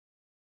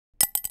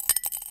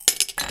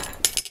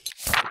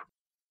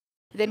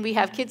Then we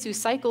have kids who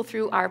cycle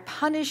through our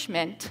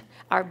punishment,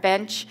 our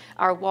bench,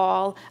 our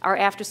wall, our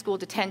after-school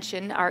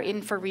detention, our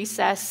in for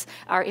recess,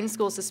 our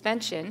in-school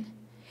suspension,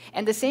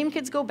 and the same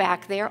kids go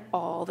back there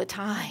all the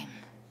time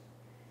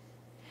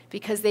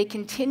because they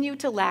continue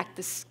to lack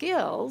the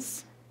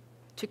skills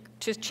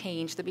to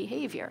change the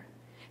behavior.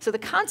 So the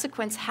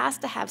consequence has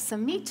to have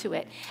some meat to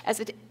it. As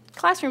a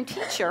classroom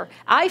teacher,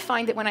 I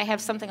find that when I have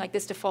something like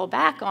this to fall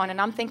back on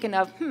and I'm thinking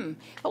of,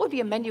 what would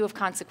be a menu of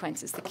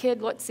consequences? The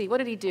kid, let's see, what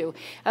did he do?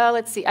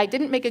 Let's see, I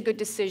didn't make a good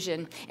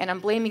decision and I'm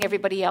blaming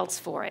everybody else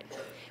for it.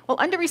 Well,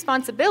 under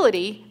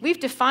responsibility, we've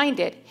defined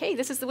it. Hey,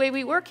 this is the way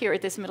we work here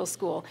at this middle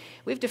school.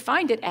 We've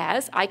defined it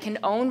as I can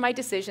own my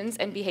decisions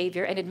and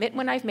behavior and admit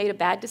when I've made a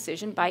bad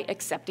decision by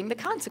accepting the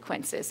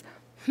consequences.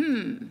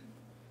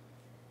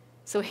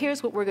 So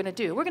here's what we're going to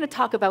do. We're going to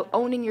talk about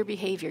owning your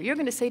behavior. You're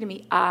going to say to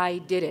me,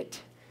 I did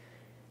it.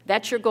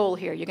 That's your goal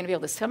here. You're going to be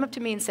able to come up to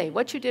me and say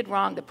what you did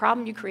wrong, the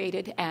problem you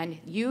created, and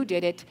you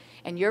did it,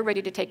 and you're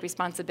ready to take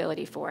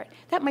responsibility for it.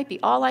 That might be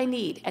all I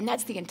need, and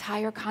that's the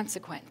entire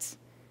consequence.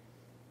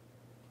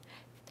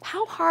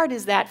 How hard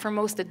is that for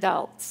most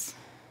adults?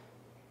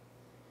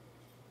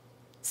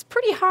 It's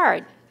pretty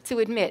hard to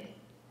admit,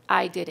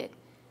 I did it.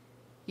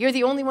 You're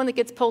the only one that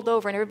gets pulled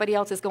over and everybody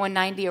else is going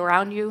 90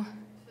 around you.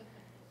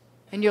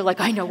 And you're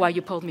like, I know why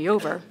you pulled me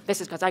over.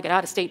 This is because I got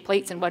out-of-state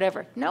plates and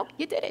whatever. No,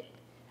 you did it.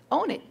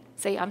 Own it.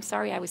 Say, I'm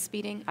sorry, I was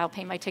speeding. I'll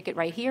pay my ticket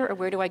right here, or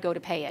where do I go to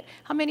pay it?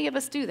 How many of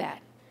us do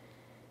that?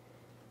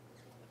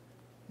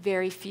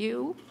 Very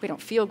few. We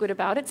don't feel good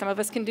about it. Some of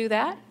us can do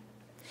that.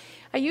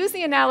 I use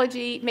the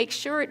analogy, make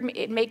sure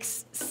it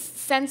makes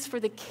sense for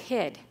the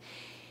kid.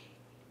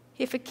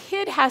 If a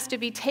kid has to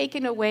be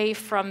taken away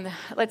from,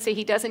 let's say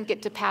he doesn't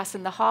get to pass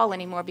in the hall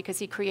anymore because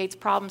he creates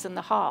problems in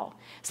the hall.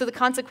 So the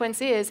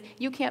consequence is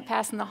you can't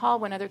pass in the hall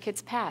when other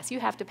kids pass. You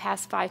have to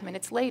pass 5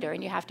 minutes later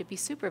and you have to be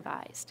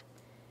supervised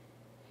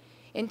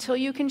until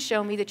you can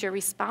show me that you're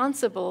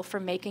responsible for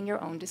making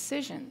your own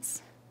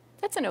decisions.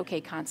 That's an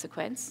okay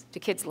consequence. Do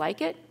kids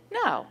like it?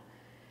 No.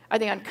 Are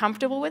they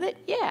uncomfortable with it?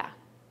 Yeah.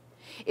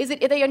 Are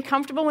they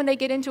uncomfortable when they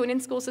get into an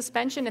in-school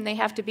suspension and they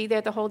have to be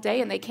there the whole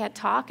day and they can't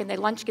talk and their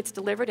lunch gets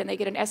delivered and they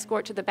get an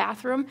escort to the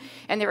bathroom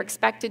and they're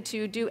expected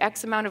to do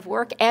X amount of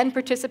work and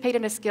participate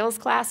in a skills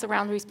class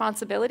around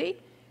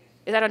responsibility?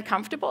 Is that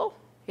uncomfortable?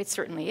 It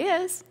certainly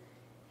is.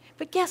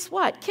 But guess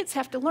what? Kids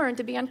have to learn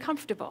to be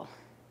uncomfortable.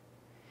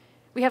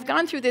 We have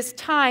gone through this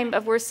time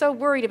of we're so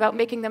worried about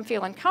making them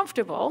feel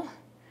uncomfortable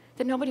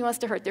that nobody wants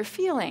to hurt their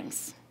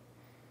feelings.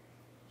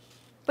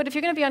 But if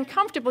you're going to be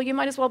uncomfortable, you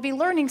might as well be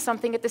learning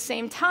something at the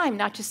same time,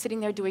 not just sitting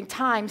there doing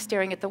time,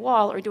 staring at the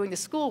wall, or doing the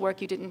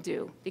schoolwork you didn't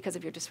do because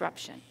of your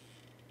disruption.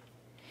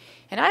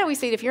 And I always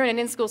say that if you're in an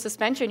in-school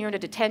suspension, you're in a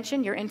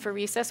detention, you're in for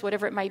recess,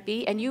 whatever it might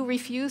be, and you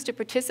refuse to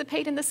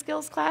participate in the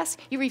skills class,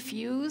 you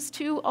refuse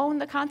to own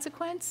the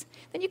consequence,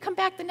 then you come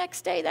back the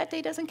next day. That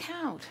day doesn't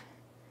count.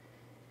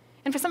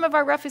 And for some of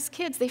our roughest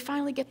kids, they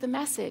finally get the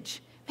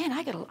message. Man,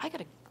 I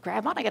gotta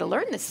grab on. I gotta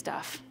learn this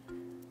stuff.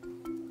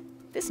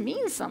 This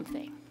means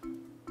something.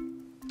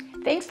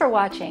 Thanks for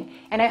watching,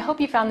 and I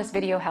hope you found this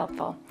video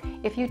helpful.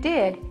 If you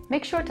did,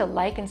 make sure to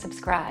like and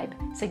subscribe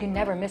so you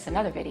never miss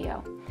another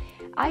video.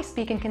 I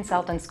speak and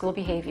consult on school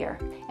behavior,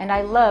 and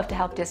I love to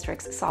help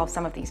districts solve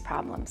some of these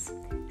problems.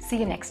 See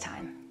you next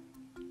time.